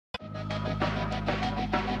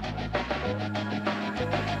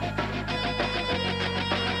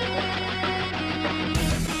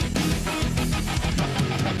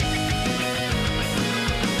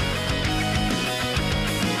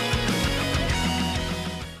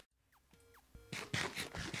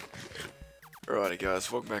Alrighty guys,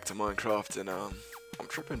 welcome back to Minecraft, and I'm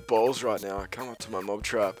tripping balls right now. I come up to my mob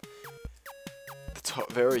trap, the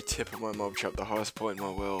very tip of my mob trap, the highest point in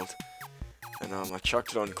my world, and I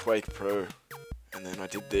chucked it on Quake Pro, and then I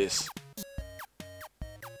did this,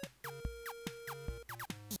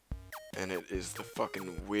 and it is the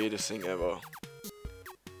fucking weirdest thing ever.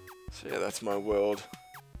 So yeah, that's my world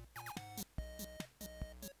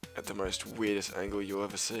at the most weirdest angle you'll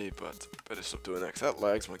ever see, but better stop doing that, 'cause that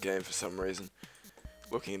lags my game for some reason.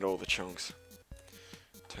 Looking at all the chunks.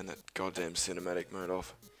 Turn that goddamn cinematic mode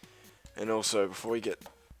off. And also, before we get...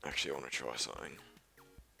 Actually, I want to try something.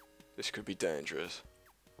 This could be dangerous.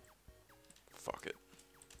 Fuck it.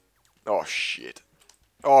 Oh, shit.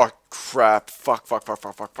 Oh, crap. Fuck.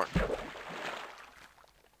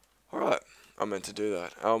 Alright, I meant to do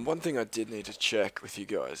that. One thing I did need to check with you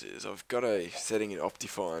guys is I've got a setting in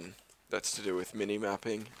Optifine that's to do with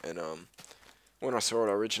mini-mapping, and when I saw it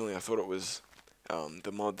originally I thought it was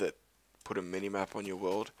the mod that put a mini-map on your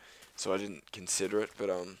world, so I didn't consider it, but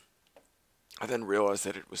I then realised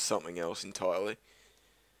that it was something else entirely,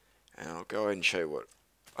 and I'll go ahead and show you what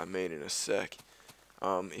I mean in a sec.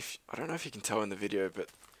 I don't know if you can tell in the video, but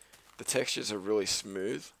the textures are really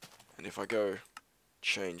smooth, and if I go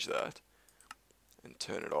change that and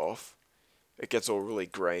turn it off, it gets all really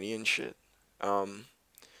grainy and shit.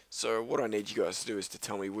 So what I need you guys to do is to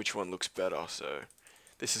tell me which one looks better. So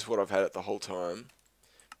this is what I've had it the whole time,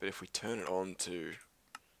 but if we turn it on to,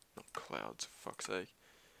 not clouds, for fuck's sake,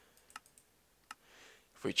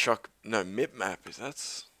 if we chuck, no, mip map,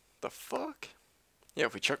 that's the fuck? Yeah,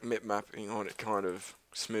 if we chuck mip mapping on, it kind of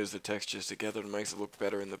smooths the textures together and makes it look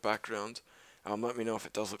better in the background. Let me know if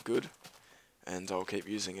it does look good, and I'll keep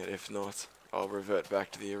using it. If not, I'll revert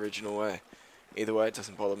back to the original way. Either way, it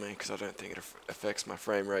doesn't bother me because I don't think it affects my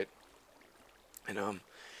frame rate. And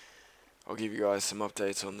I'll give you guys some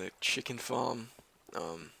updates on the chicken farm.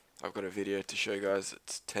 I've got a video to show you guys.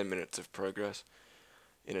 It's 10 minutes of progress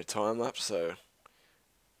in a time lapse. So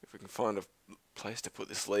if we can find a place to put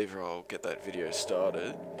this lever, I'll get that video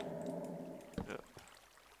started.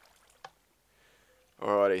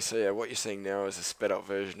 Alrighty, so yeah, what you're seeing now is a sped up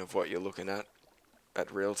version of what you're looking at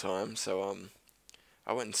real time. So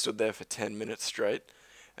I went and stood there for 10 minutes straight,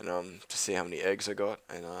 and to see how many eggs I got,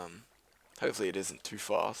 and hopefully it isn't too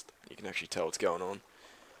fast. You can actually tell what's going on.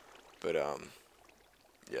 But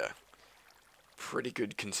yeah, pretty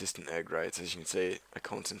good consistent egg rates. As you can see, a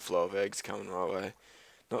constant flow of eggs coming my way.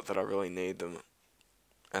 Not that I really need them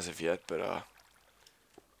as of yet, but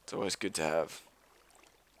it's always good to have.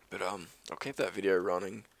 But I'll keep that video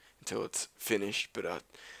running until it's finished. But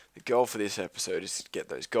the goal for this episode is to get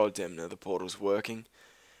those goddamn nether portals working,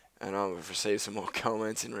 and I've received some more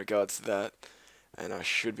comments in regards to that, and I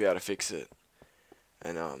should be able to fix it.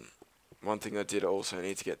 And one thing I did also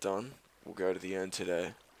need to get done, we'll go to the end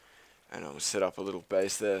today, and I'll set up a little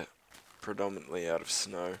base there, predominantly out of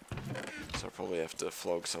snow, so I'll probably have to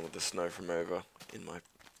flog some of the snow from over in my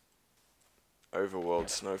overworld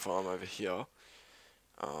snow farm over here.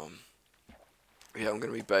 Yeah, I'm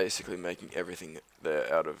going to be basically making everything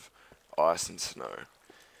there out of ice and snow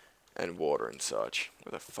and water and such.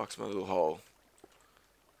 Where the fuck's my little hole?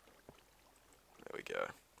 There we go.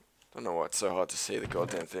 Don't know why it's so hard to see the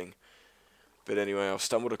goddamn thing. But anyway, I've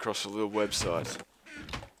stumbled across a little website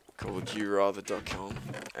called EarlyRise.com,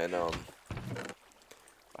 and I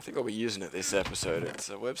think I'll be using it this episode. It's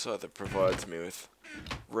a website that provides me with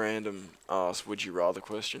random ass would you rather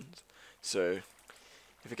questions. So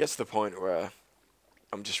if it gets to the point where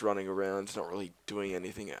I'm just running around, not really doing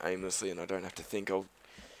anything aimlessly, and I don't have to think, I'll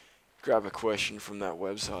grab a question from that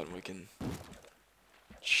website and we can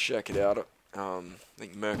check it out. I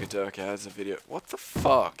think Mercadurka has a video. What the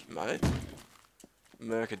fuck, mate?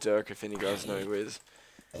 Mercadurka, if any guys know who is,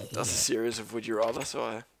 does a series of Would You Rather, so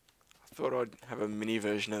I thought I'd have a mini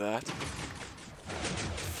version of that.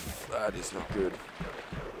 That is not good.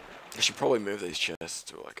 I should probably move these chests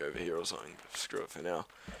to like over here or something, but screw it for now.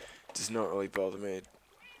 It does not really bother me. It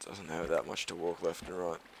doesn't have that much to walk left and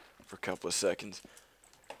right for a couple of seconds.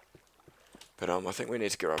 But I think we need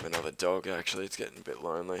to grab another dog actually. It's getting a bit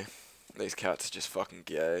lonely. These cats are just fucking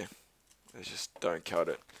gay. They just don't cut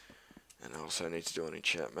it. And I also need to do an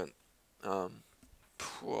enchantment. I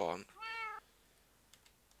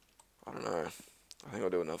don't know. I think I'll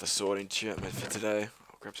do another sword enchantment for today.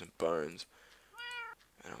 I'll grab some bones.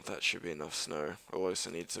 And that should be enough snow. I'll also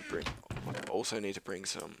need to bring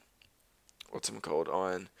some,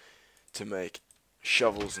 iron to make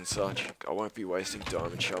shovels and such. I won't be wasting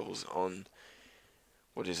diamond shovels on,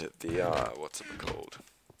 what's it called?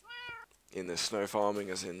 In the snow farming,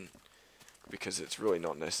 as in because it's really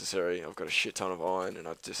not necessary. I've got a shit ton of iron, and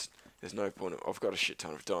there's no point. I've got a shit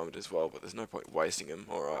ton of diamond as well, but there's no point wasting them.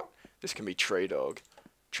 Alright, this can be Tree Dog.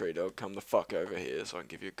 Tree Dog, come the fuck over here so I can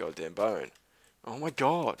give you a goddamn bone. Oh my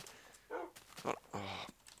god! Oh,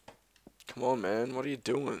 come on, man, what are you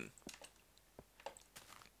doing?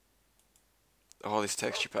 Oh, this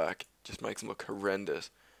texture pack just makes them look horrendous.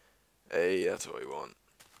 Hey, that's what we want.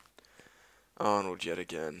 Arnold yet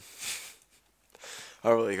again. I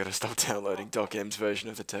really gotta stop downloading Doc M's version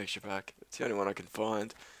of the texture pack. It's the only one I can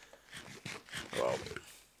find. Well,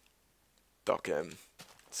 Doc M,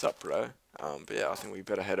 sup bro? But yeah, I think we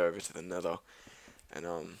better head over to the Nether. And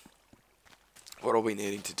what I'll be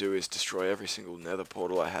needing to do is destroy every single Nether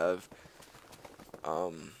portal I have.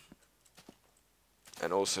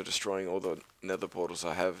 And also destroying all the Nether portals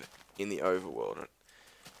I have in the overworld.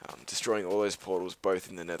 Destroying all those portals both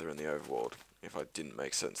in the Nether and the overworld, if I didn't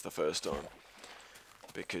make sense the first time.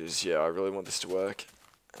 Because, yeah, I really want this to work,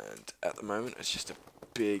 and at the moment it's just a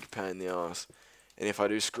big pain in the ass. And if I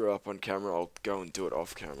do screw up on camera, I'll go and do it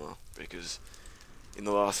off camera, because in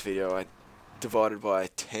the last video I divided by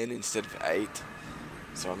 10 instead of 8,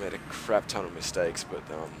 so I made a crap ton of mistakes. But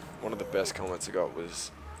one of the best comments I got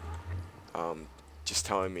was just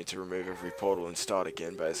telling me to remove every portal and start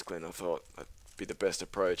again, basically, and I thought that'd be the best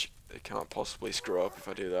approach. It can't possibly screw up if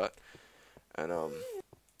I do that. And I'm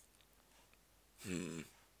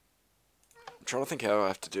trying to think how I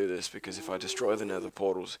have to do this, because if I destroy the Nether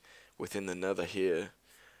portals within the Nether here,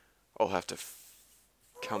 I'll have to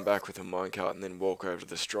come back with a minecart and then walk over to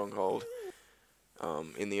the stronghold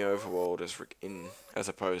in the overworld, as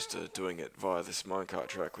opposed to doing it via this minecart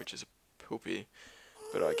track, which is a poopy.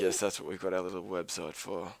 But I guess that's what we've got our little website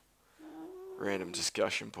for. Random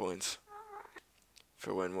discussion points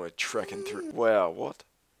for when we're trekking through. Wow, what?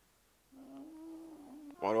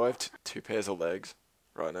 Why do I have two pairs of legs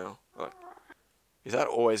right now? Like, is that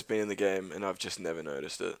always been in the game and I've just never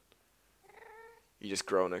noticed it? You just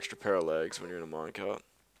grow an extra pair of legs when you're in a minecart.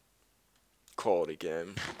 Quality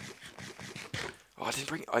game. Oh,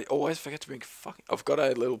 I always forget to bring I've got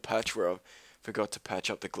a little patch where I forgot to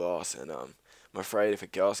patch up the glass, and I'm afraid if a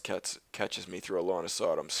ghast catches me through a line of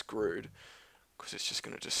sight, I'm screwed, because it's just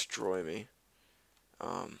going to destroy me.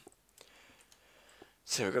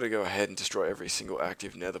 So we've got to go ahead and destroy every single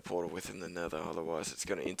active Nether portal within the Nether, otherwise it's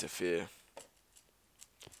going to interfere.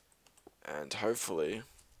 And hopefully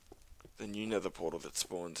the new Nether portal that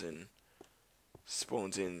spawns in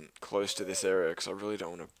close to this area, because I really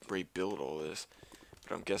don't want to rebuild all this.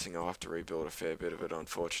 But I'm guessing I'll have to rebuild a fair bit of it,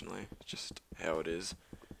 unfortunately. It's just how it is.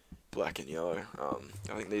 Black and yellow. I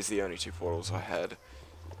think these are the only two portals I had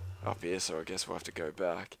up here, so I guess we'll have to go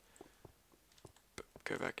back.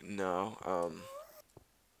 Go back now.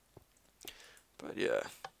 But yeah.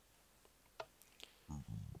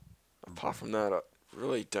 Apart from that, I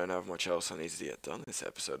really don't have much else I need to get done this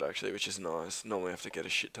episode, actually, which is nice. Normally I have to get a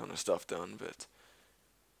shit ton of stuff done, but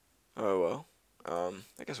oh well.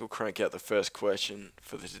 I guess we'll crank out the first question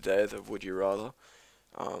for today, the Would You Rather.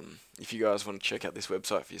 If you guys want to check out this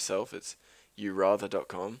website for yourself, it's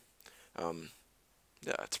yourather.com.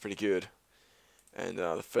 Yeah, it's pretty good. And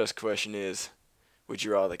the first question is, would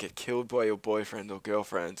you rather get killed by your boyfriend or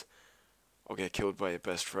girlfriend, or get killed by your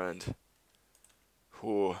best friend?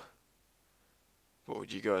 Or what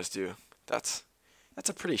would you guys do? That's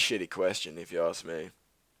a pretty shitty question, if you ask me.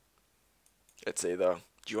 It's either,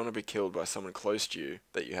 do you want to be killed by someone close to you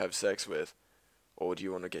that you have sex with, or do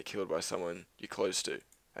you want to get killed by someone you're close to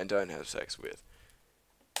and don't have sex with?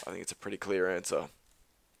 I think it's a pretty clear answer.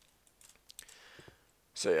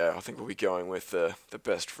 So yeah, I think we'll be going with the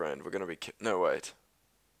best friend. We're going to be no, wait.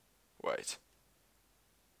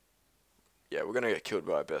 Yeah, we're going to get killed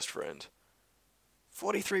by our best friend.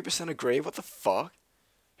 43% agree? What the fuck?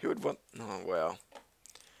 Who would want... Oh, wow.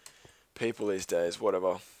 People these days,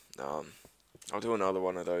 whatever. I'll do another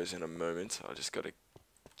one of those in a moment. I just got to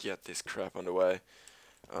get this crap underway.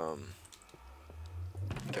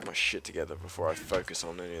 Get my shit together before I focus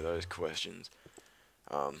on any of those questions.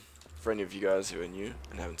 For any of you guys who are new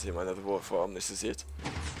and haven't seen my Netherwart farm, this is it.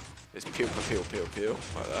 It's peel,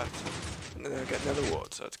 like that. And then I get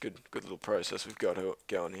Netherwart, so it's a good little process we've got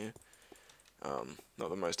going here. Not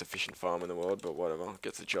the most efficient farm in the world, but whatever,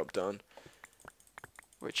 gets the job done.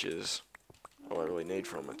 Which is all I really need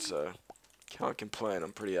from it, so can't complain,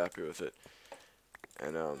 I'm pretty happy with it.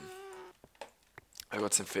 And I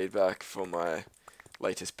got some feedback for my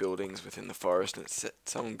latest buildings within the forest, and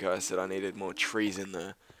some guy said I needed more trees in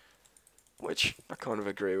there, which I kind of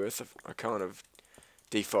agree with. I kind of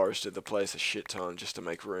deforested the place a shit ton just to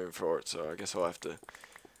make room for it, so I guess I'll have to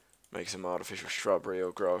make some artificial shrubbery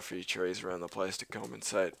or grow a few trees around the place to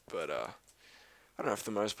compensate. But don't know, for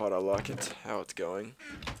the most part I like it, how it's going.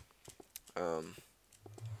 But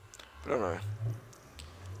I don't know.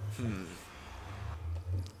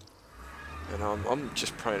 And I'm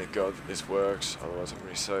just praying to God that this works, otherwise I'm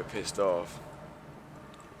gonna be so pissed off.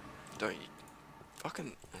 Don't you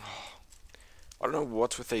fucking... I don't know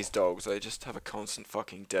what's with these dogs, they just have a constant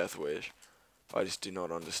fucking death wish. I just do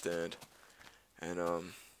not understand. And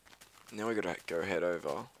now we gotta go head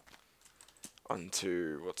over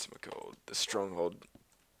onto, what's it called, the stronghold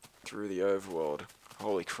through the overworld.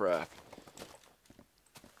 Holy crap.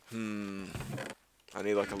 I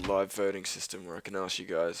need like a live voting system where I can ask you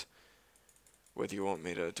guys whether you want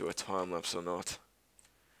me to do a time lapse or not.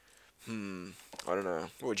 I don't know.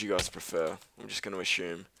 What would you guys prefer? I'm just gonna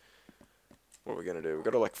assume. What we're gonna do? We've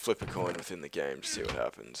gotta like flip a coin within the game to see what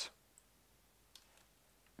happens.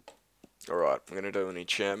 Alright, I'm gonna do an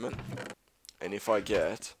enchantment. And if I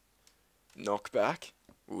get knockback,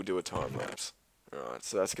 we'll do a time lapse. Alright,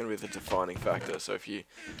 so that's gonna be the defining factor. So if you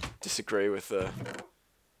disagree with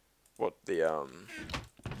what the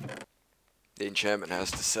enchantment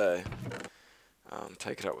has to say,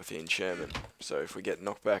 take it up with the enchantment. So if we get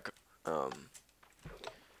knockback,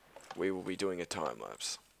 we will be doing a time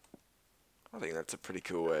lapse. I think that's a pretty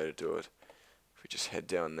cool way to do it. If we just head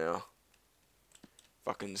down now.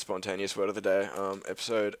 Fucking spontaneous word of the day.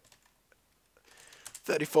 Episode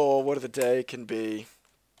 34, word of the day can be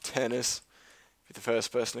tennis. Be the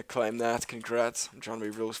first person to claim that. Congrats. I'm trying to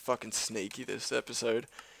be real fucking sneaky this episode.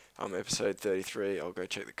 Episode 33. I'll go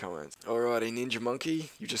check the comments. Alrighty, Ninja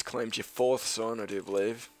Monkey. You just claimed your 4th son, I do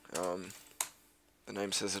believe. The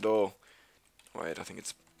name says it all. Wait, I think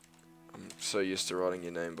it's... I'm so used to writing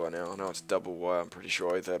your name by now. I know it's double Y, I'm pretty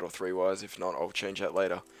sure, that or 3 Ys. If not, I'll change that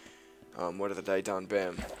later. Word of the day done,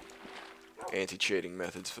 bam. Anti-cheating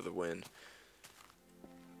methods for the win.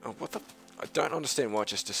 Oh, what the... I don't understand why it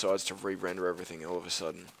just decides to re-render everything all of a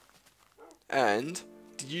sudden. And,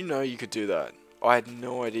 did you know you could do that? I had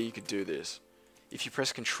no idea you could do this. If you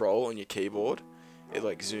press Control on your keyboard, it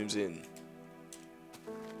like zooms in.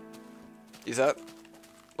 Is that,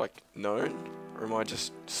 like, known? Or am I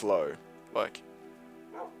just slow? Like,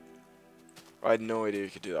 I had no idea you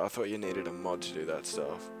could do that. I thought you needed a mod to do that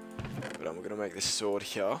stuff. But we're gonna make this sword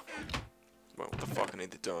here. Well, what the fuck, I need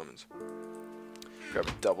the diamonds. Grab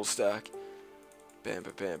a double stack. Bam,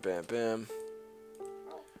 bam, bam, bam, bam.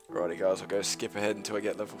 Alrighty guys, I'll go skip ahead until I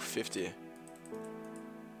get level 50.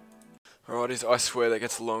 Alrighty, I swear that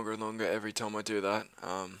gets longer and longer every time I do that.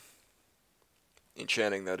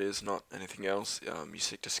 Enchanting, that is, not anything else. You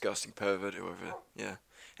sick, disgusting pervert, whoever, yeah.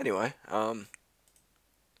 Anyway,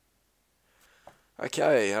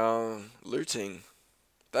 okay, looting.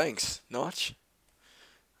 Thanks, Notch.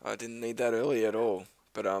 I didn't need that early at all,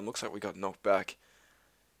 but looks like we got knocked back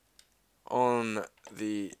on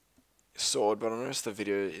the sword, but I noticed the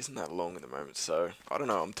video isn't that long at the moment, so I don't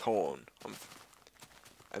know, I'm torn.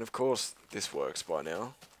 And of course, this works by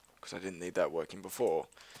now, because I didn't need that working before.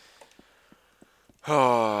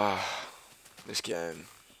 Ah, this game.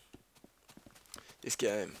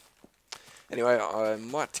 Anyway, I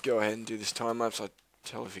might go ahead and do this time lapse. I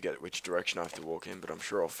totally forget which direction I have to walk in, but I'm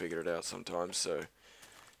sure I'll figure it out sometime. So,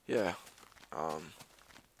 yeah, I'll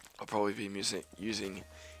probably be using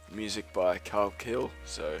music by Carl Kill.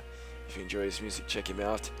 So, if you enjoy his music, check him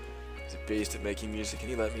out. He's a beast at making music, and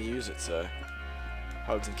he let me use it. So,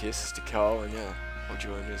 hugs and kisses to Carl, and yeah, I'll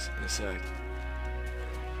join this in a sec.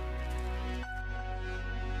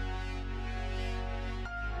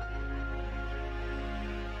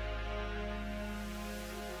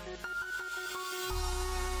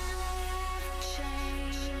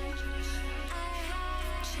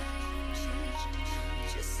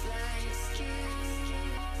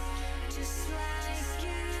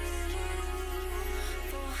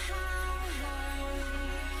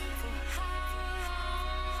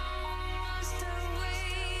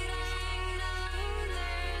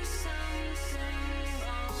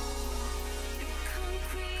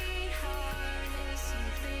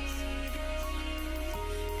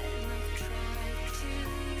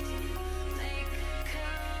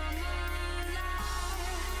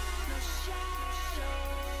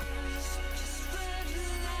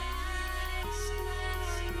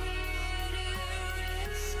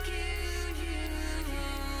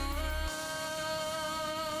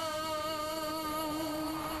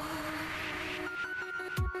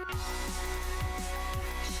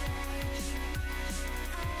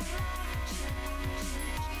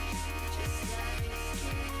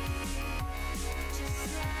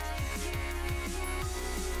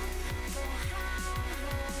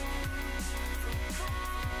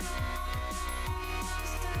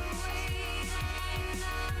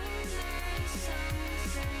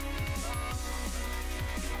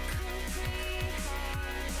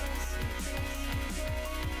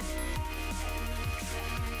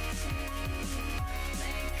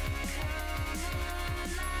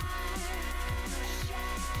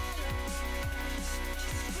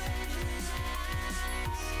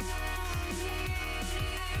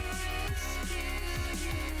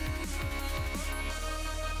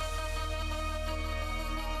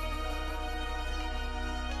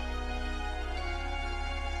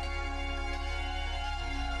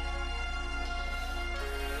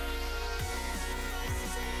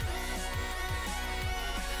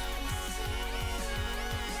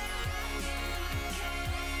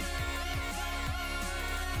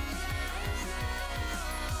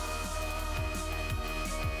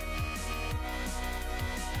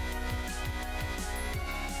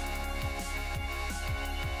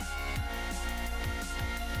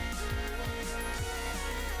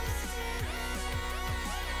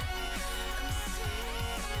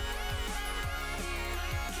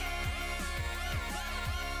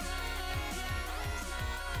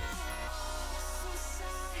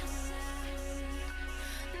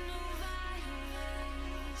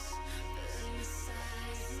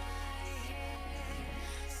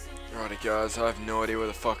 Alrighty guys, I have no idea where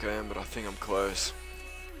the fuck I am, but I think I'm close.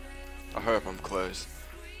 I hope I'm close.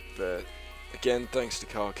 But again, thanks to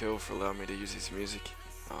Carl Kill for allowing me to use his music.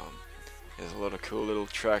 There's a lot of cool little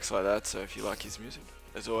tracks like that, so if you like his music,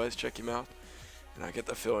 as always, check him out. And I get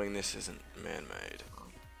the feeling this isn't man-made.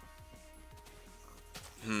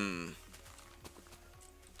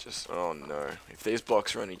 Oh no. If these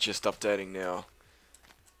blocks are only just updating now,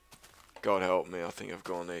 God help me, I think I've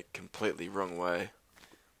gone the completely wrong way.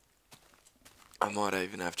 I might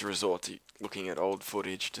even have to resort to looking at old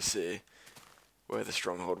footage to see where the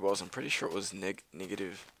stronghold was. I'm pretty sure it was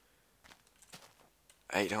negative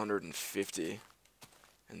 850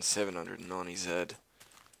 and 790 Z.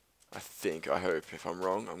 I think, I hope. If I'm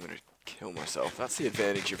wrong, I'm going to kill myself. That's the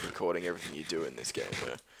advantage of recording everything you do in this game,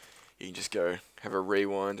 though. You can just go have a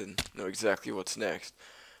rewind and know exactly what's next.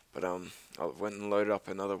 But I went and loaded up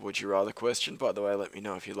another Would You Rather question. By the way, let me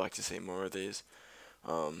know if you'd like to see more of these.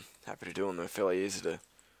 Happy to do them. They're fairly easy to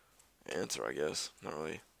answer, I guess. Not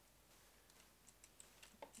really.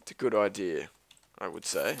 It's a good idea, I would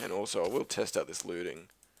say. And also, I will test out this looting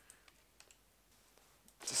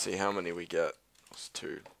to see how many we get. That's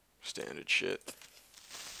 2 standard shit.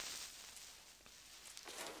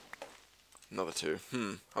 Another 2.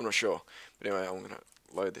 I'm not sure. But anyway, I'm gonna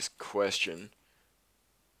load this question.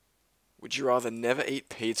 Would you rather never eat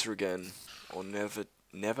pizza again, or never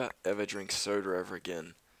ever drink soda ever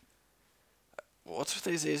again? What's with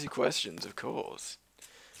these easy questions, of course?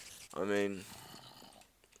 I mean,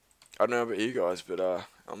 I don't know about you guys, but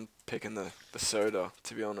I'm picking the soda,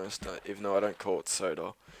 to be honest, even though I don't call it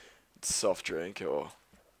soda. It's soft drink, or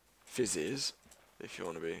fizzies, if you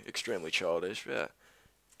want to be extremely childish, but yeah.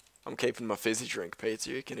 I'm keeping my fizzy drink. Pizza,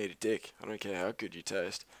 you can eat a dick. I don't care how good you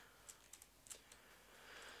taste.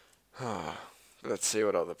 Let's see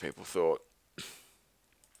what other people thought.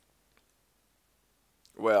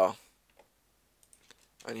 Well,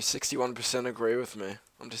 only 61% agree with me.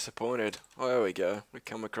 I'm disappointed. Oh, there we go. We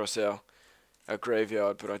come across our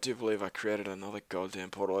graveyard, but I do believe I created another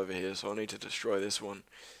goddamn portal over here, so I need to destroy this one.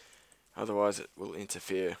 Otherwise it will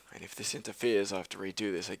interfere, and if this interferes I have to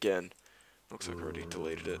redo this again. Looks like I already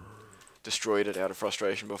deleted it. Destroyed it out of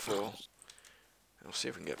frustration before. I'll see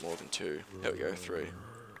if we can get more than 2. There we go, 3.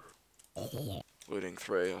 Looting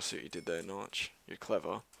 3, I'll see what you did there, Notch. You're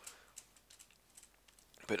clever.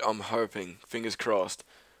 But I'm hoping, fingers crossed,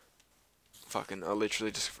 I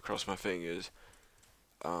literally just crossed my fingers,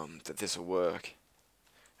 that this will work.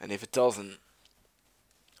 And if it doesn't,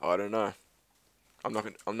 I don't know. I'm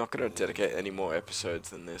not gonna dedicate any more episodes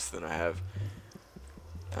than I have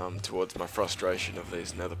towards my frustration of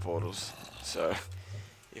these nether portals. So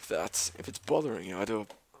if it's bothering you, I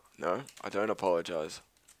don't apologize.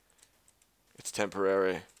 It's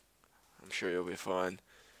temporary. I'm sure you'll be fine.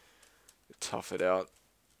 Tough it out.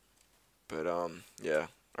 But yeah,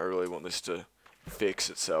 I really want this to fix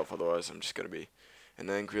itself, otherwise I'm just gonna be an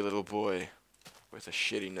angry little boy with a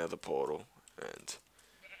shitty nether portal, and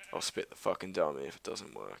I'll spit the fucking dummy if it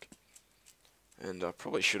doesn't work. And I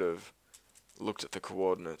probably should have looked at the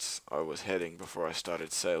coordinates I was heading before I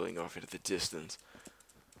started sailing off into the distance.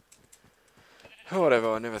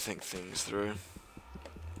 Whatever, I never think things through.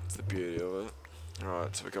 It's the beauty of it.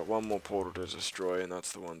 Alright, so we got one more portal to destroy, and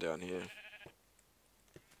that's the one down here.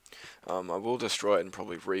 I will destroy it and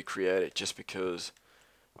probably recreate it just because,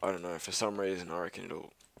 I don't know, for some reason I reckon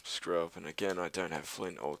it'll screw up, and again I don't have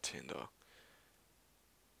flint or tinder.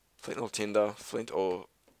 Flint or tinder? Flint or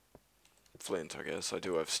flint, I guess. I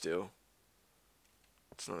do have steel.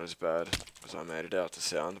 It's not as bad as I made it out to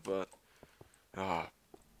sound, but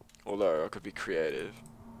although I could be creative.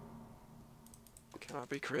 Can I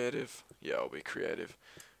be creative? Yeah, I'll be creative.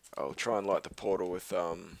 I'll try and light the portal with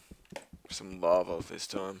some lava this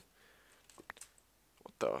time.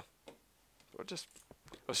 What the?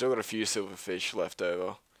 I've still got a few silverfish left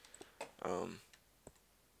over.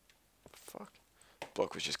 Fuck.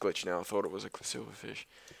 Block was just glitching out. I thought it was a silverfish.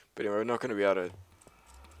 But anyway, we're not going to be able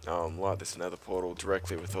to light this nether portal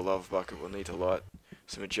directly with the lava bucket. We'll need to light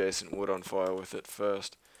some adjacent wood on fire with it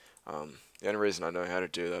first. The only reason I know how to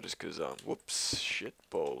do that is because, whoops, shit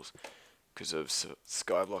balls, because of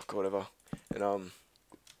Skyblock or whatever. And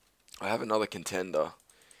I have another contender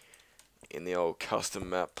in the old custom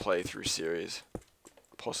map playthrough series,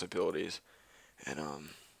 Possibilities, and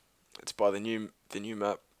it's by the new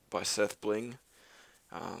map by Seth Bling.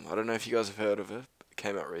 I don't know if you guys have heard of it. It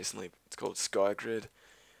came out recently. It's called Skygrid.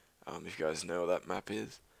 If you guys know what that map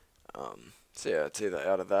is. So yeah, it's either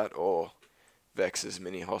out of that or Vex's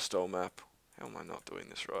mini hostile map. How am I not doing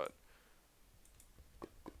this right?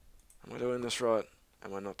 Am I doing this right?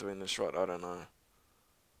 Am I not doing this right? I don't know.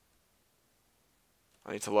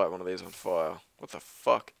 I need to light one of these on fire. What the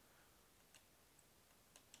fuck?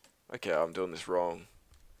 Okay, I'm doing this wrong.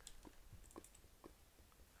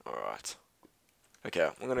 Alright. Okay,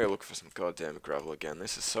 I'm gonna go look for some goddamn gravel again.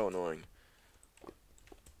 This is so annoying.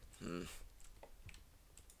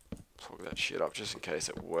 Plug that shit up just in case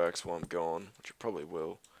it works while I'm gone, which it probably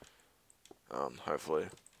will. Hopefully.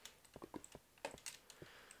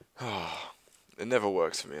 It never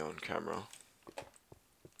works for me on camera.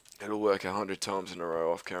 It'll work 100 times in a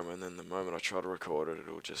row off camera, and then the moment I try to record it,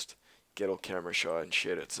 it'll just get all camera shy and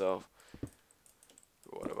shit itself.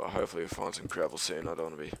 But whatever, hopefully we'll find some gravel soon. I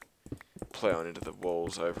don't want to be plowing into the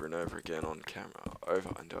walls over and over again on camera,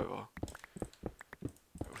 over and over.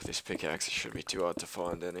 With this pickaxe, it shouldn't be too hard to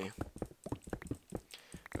find any.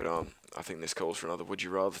 But I think this calls for another would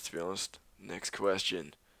you rather, to be honest. Next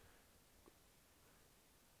question.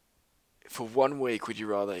 For 1 week, would you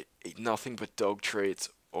rather eat nothing but dog treats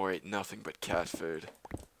or eat nothing but cat food?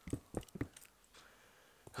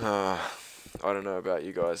 I don't know about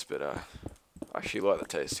you guys, but I actually like the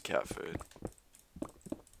taste of cat food.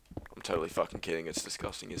 I'm totally fucking kidding, it's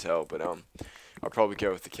disgusting as hell, but I'll probably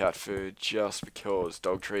go with the cat food just because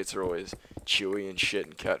dog treats are always chewy and shit,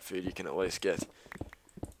 and cat food you can at least get,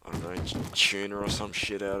 I don't know, tuna or some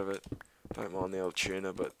shit out of it. Don't mind the old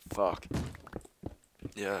tuna, but fuck.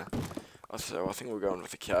 Yeah. So I think we're going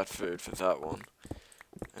with the cat food for that one.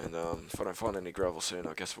 And if I don't find any gravel soon,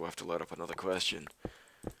 I guess we'll have to load up another question.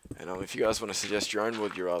 And if you guys want to suggest your own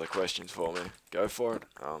would you rather questions for me, go for it.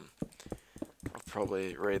 I'll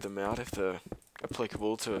probably read them out if they're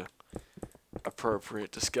applicable to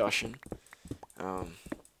appropriate discussion. But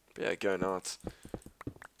yeah, go nuts.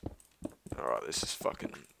 Alright, this is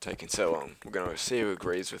fucking taking so long. We're gonna see who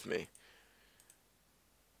agrees with me.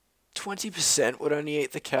 20% would only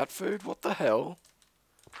eat the cat food? What the hell?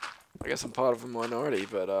 I guess I'm part of a minority,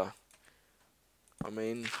 but I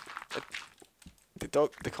mean,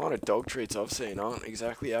 the kind of dog treats I've seen aren't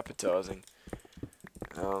exactly appetizing.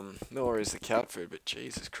 Nor is the cat food, but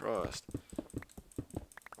Jesus Christ.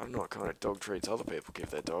 I don't know what kind of dog treats other people give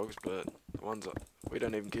their dogs, but the ones that we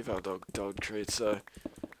don't even give our dog treats, so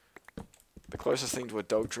the closest thing to a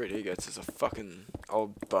dog treat he gets is a fucking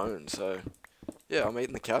old bone, so yeah, I'm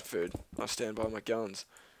eating the cat food. I stand by my guns.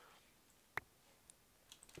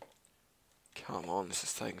 Come on, this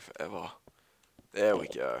is taking forever. There we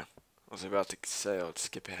go. I was about to say I'd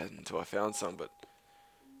skip ahead until I found some, but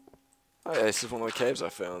oh yeah, this is one of the caves I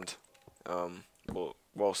found. Well,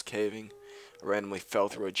 whilst caving, I randomly fell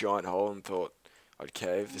through a giant hole and thought I'd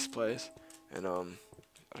cave this place. And I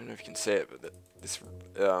don't know if you can see it, but this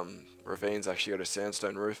ravine's actually got a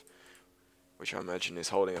sandstone roof, which I imagine is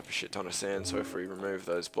holding up a shit ton of sand. So if we remove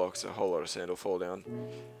those blocks, a whole lot of sand will fall down.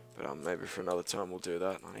 But maybe for another time we'll do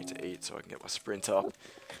that. I need to eat so I can get my sprint up.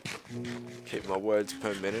 Keep my words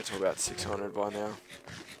per minute to about 600 by now.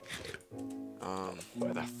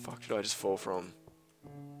 Where the fuck did I just fall from?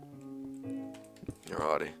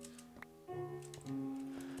 Alrighty.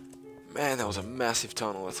 Man, that was a massive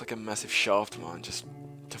tunnel. That's like a massive shaft mine just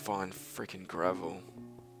to find freaking gravel.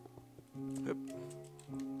 Yep.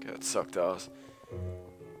 Okay, that sucked ass.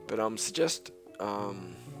 But suggest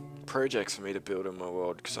projects for me to build in my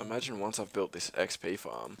world, because I imagine once I've built this XP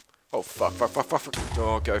farm. Oh fuck.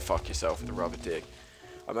 Oh, go fuck yourself with the rubber dick.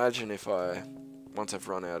 Imagine if once I've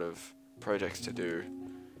run out of projects to do,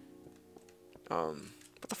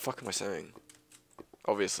 what the fuck am I saying?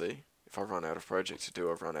 Obviously, if I run out of projects to do,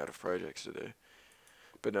 I've run out of projects to do.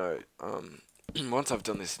 But no, once I've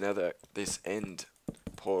done this end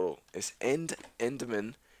portal, this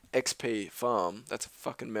Enderman XP farm, that's a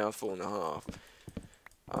fucking mouthful and a half.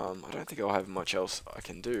 I don't think I'll have much else I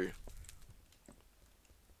can do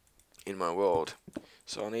in my world.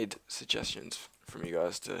 So I need suggestions from you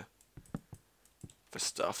guys for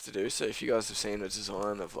stuff to do. So if you guys have seen a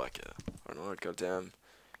design of like I don't know, a goddamn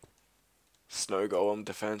snow golem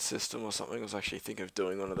defense system or something, I was actually thinking of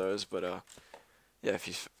doing one of those. But yeah, if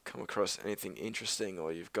you've come across anything interesting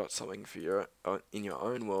or you've got something for your in your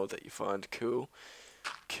own world that you find cool,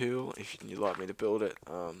 if you'd like me to build it,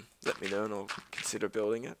 let me know and I'll consider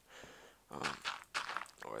building it.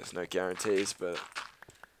 There's no guarantees, but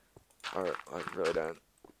I really don't.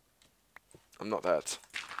 I'm not that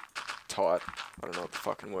tight. I don't know what the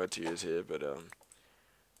fucking word to use here, but I'm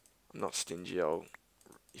not stingy.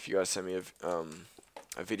 If you guys send me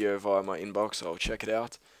a video via my inbox, I'll check it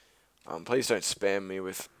out. Please don't spam me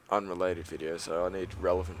with unrelated videos. So I need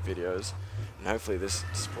relevant videos, and hopefully this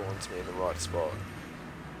spawns me in the right spot.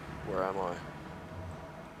 Where am I?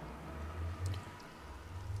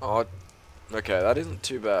 Oh, okay, that isn't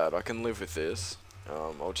too bad. I can live with this.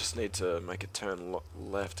 I'll just need to make a turn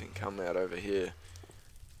left and come out over here.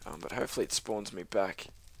 But hopefully it spawns me back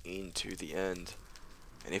into the end.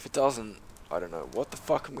 And if it doesn't, I don't know what the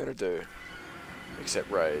fuck I'm gonna do.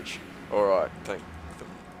 Except rage. Alright, thank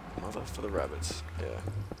the mother for the rabbits. Yeah.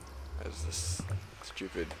 As this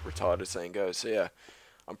stupid retarded saying goes. So yeah,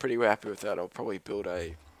 I'm pretty happy with that. I'll probably build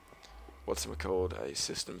a, what's it called, a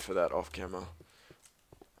system for that off camera.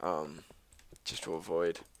 Just to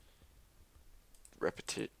avoid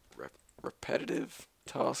repetitive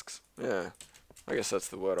tasks. Yeah, I guess that's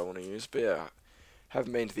the word I want to use. But yeah,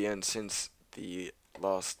 haven't been to the end since the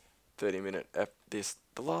last 30-minute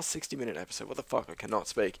the last 60-minute episode. What the fuck? I cannot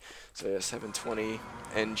speak. So yeah, 720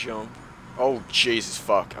 end jump. Oh Jesus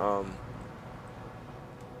fuck.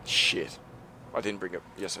 Shit. I didn't bring up.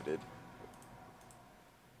 Yes, I did.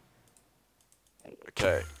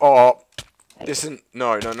 Okay. Oh, this isn't.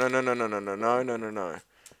 No. No.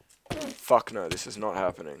 Fuck no. This is not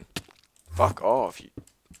happening. Fuck off, you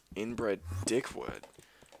inbred dickwad.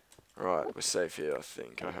 Right, we're safe here, I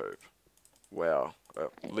think. I hope. Wow.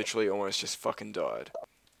 Literally almost just fucking died.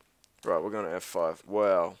 Right, we're gonna F5.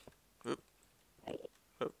 Wow. Oop.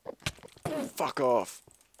 Oop. Fuck off.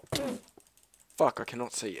 Fuck, I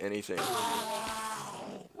cannot see anything.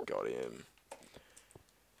 Got him.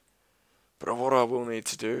 But what I will need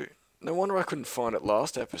to do... No wonder I couldn't find it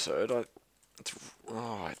last episode. It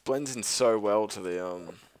blends in so well to the,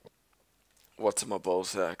 what's in my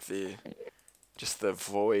ballsack? Just the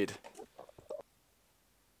void.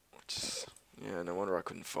 Yeah, no wonder I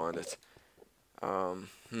couldn't find it. What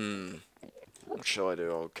shall I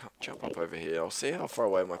do? I'll jump up over here. I'll see how far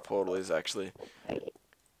away my portal is, actually.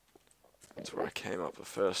 That's where I came up the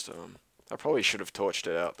first time. I probably should have torched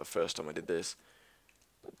it out the first time I did this.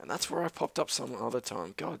 And that's where I popped up some other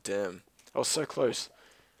time. God damn. I was so close.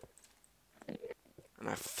 And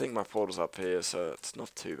I think my portal's up here, so it's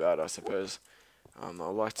not too bad, I suppose. I'd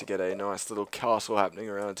like to get a nice little castle happening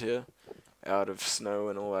around here. Out of snow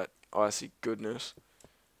and all that icy goodness.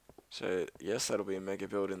 So, yes, that'll be a mega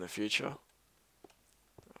build in the future.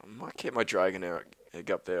 I might keep my dragon egg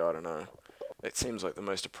up there, I don't know. It seems like the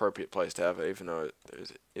most appropriate place to have it, even though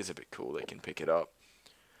it is a bit cool they can pick it up.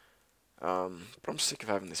 But I'm sick of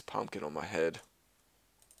having this pumpkin on my head.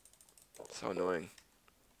 So annoying.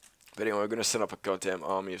 But anyway, we're going to set up a goddamn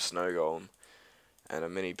army of snow golem. And a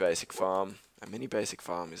mini basic farm. A mini basic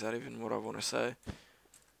farm, is that even what I want to say?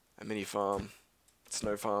 A mini farm.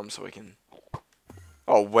 Snow farm, so we can...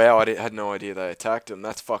 Oh wow, I had no idea they attacked him.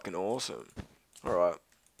 That's fucking awesome. Alright,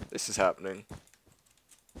 this is happening.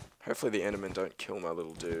 Hopefully the Endermen don't kill my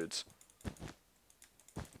little dudes.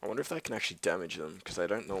 I wonder if they can actually damage them, because they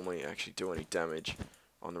don't normally actually do any damage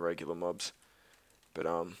on the regular mobs. But,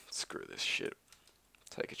 screw this shit.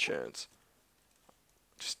 Take a chance.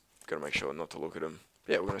 Just gotta make sure not to look at them.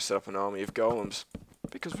 Yeah, we're gonna set up an army of golems.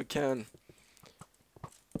 Because we can.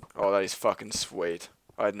 Oh, that is fucking sweet.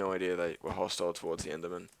 I had no idea they were hostile towards the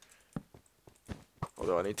Enderman.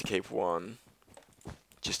 Although I need to keep one.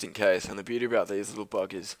 Just in case. And the beauty about these little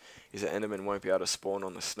buggers is that Endermen won't be able to spawn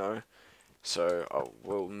on the snow. So I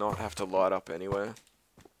will not have to light up anywhere.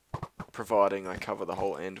 Providing I cover the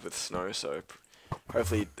whole end with snow. So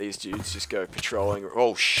hopefully these dudes just go patrolling.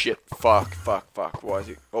 Oh shit. Fuck. Why is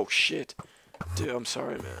it? Oh shit. Dude, I'm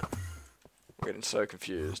sorry, man. I'm getting so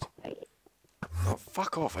confused. Oh,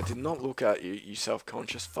 fuck off. I did not look at you, you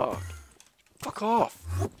self-conscious fuck. Fuck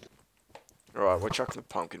off. Alright, we're chucking the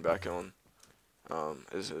pumpkin back on.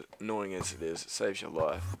 As annoying as it is, it saves your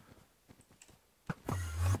life. But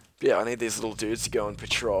yeah, I need these little dudes to go and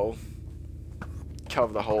patrol.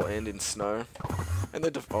 Cover the whole end in snow. And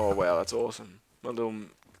they're oh wow, that's awesome. My little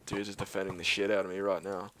dudes is defending the shit out of me right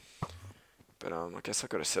now. But I guess I've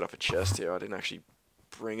got to set up a chest here. I didn't actually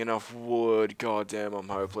bring enough wood. God damn, I'm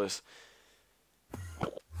hopeless.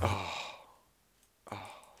 Oh,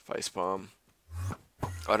 facepalm.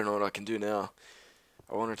 I don't know what I can do now.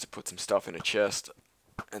 I wanted to put some stuff in a chest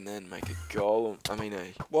and then make a golem. I mean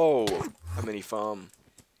a mini farm.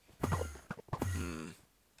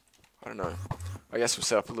 I don't know. I guess we'll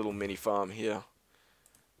set up a little mini farm here.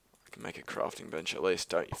 I can make a crafting bench at least.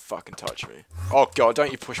 Don't you fucking touch me. Oh god,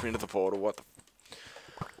 don't you push me into the portal. What the...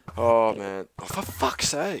 Oh man. Oh, for fuck's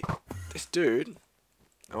sake. This dude.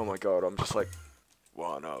 Oh my god, I'm just like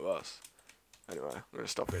one of us. Anyway, I'm going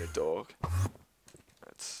to stop being a dog.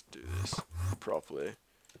 Let's do this properly.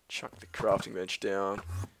 Chuck the crafting bench down.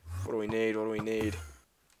 What do we need? What do we need?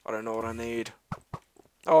 I don't know what I need.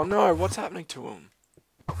 Oh no, what's happening to them?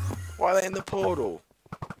 Why are they in the portal?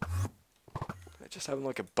 They're just having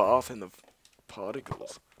like a bath in the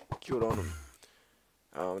particles. Good on them.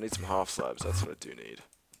 I need some half slabs, that's what I do need.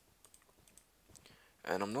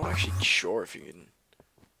 And I'm not actually sure if you can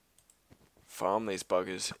farm these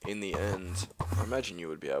buggers in the end. I imagine you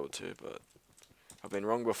would be able to, but I've been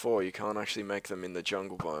wrong before. You can't actually make them in the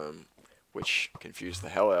jungle biome, which confused the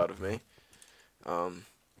hell out of me. I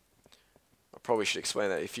probably should explain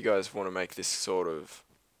that if you guys want to make this sort of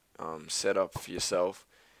setup for yourself,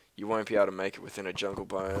 you won't be able to make it within a jungle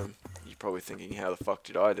biome. You're probably thinking, how the fuck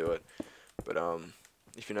did I do it? But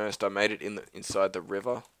if you noticed, I made it inside the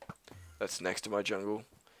river that's next to my jungle.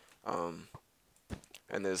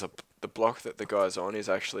 And there's the block that the guy's on is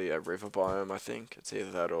actually a river biome, I think. It's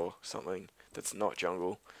either that or something that's not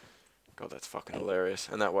jungle. God, that's fucking hilarious.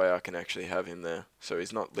 And that way I can actually have him there. So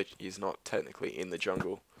he's not technically in the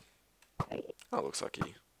jungle. Oh, looks like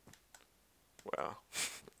he... Wow.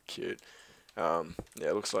 Cute. Yeah,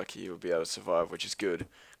 it looks like he will be able to survive, which is good.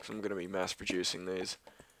 Because I'm going to be mass producing these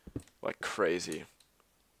like crazy.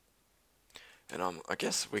 And I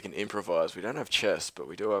guess we can improvise. We don't have chests, but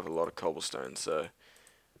we do have a lot of cobblestone, so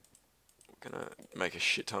we're going to make a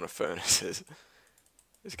shit ton of furnaces.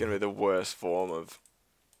 It's going to be the worst form of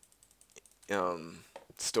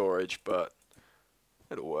storage, but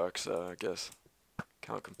it'll work, so I guess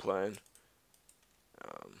can't complain.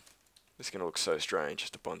 This is going to look so strange,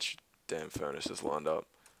 just a bunch of damn furnaces lined up.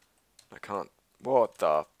 I can't... What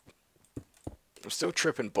the... I'm still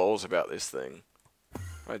tripping balls about this thing.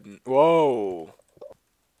 Whoa!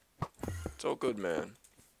 It's all good, man.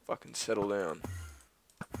 Fucking settle down.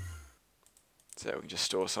 So we can just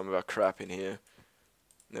store some of our crap in here.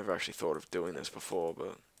 Never actually thought of doing this before,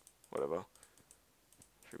 but whatever.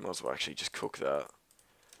 We might as well actually just cook that.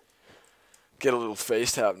 Get a little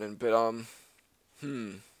feast happening, but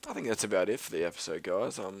I think that's about it for the episode,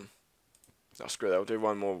 guys. Oh, screw that. We'll do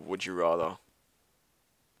one more Would You Rather.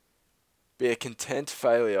 Be a content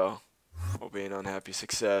failure or be an unhappy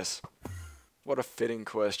success? What a fitting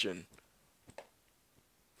question.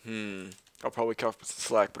 I'll probably cut some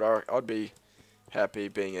slack, but I'd be happy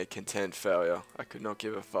being a content failure. I could not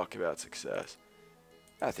give a fuck about success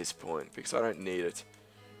at this point because I don't need it.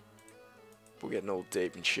 We're getting all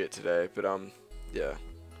deep and shit today, but yeah.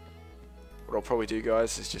 What I'll probably do,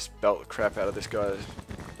 guys, is just belt the crap out of this guy.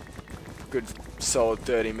 Good solid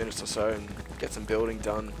 30 minutes or so and get some building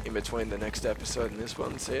done in between the next episode and this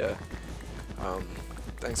one. So yeah,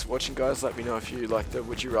 thanks for watching, guys. Let me know if you like the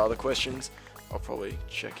Would You Rather questions. I'll probably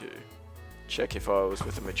check if I was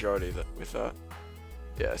with the majority with that.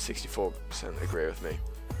 Yeah, 64% agree with me.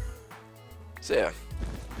 So yeah,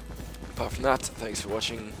 apart from that, thanks for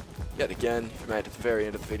watching yet again. If you made it to the very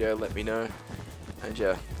end of the video, let me know. And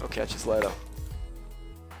yeah, I'll catch you later.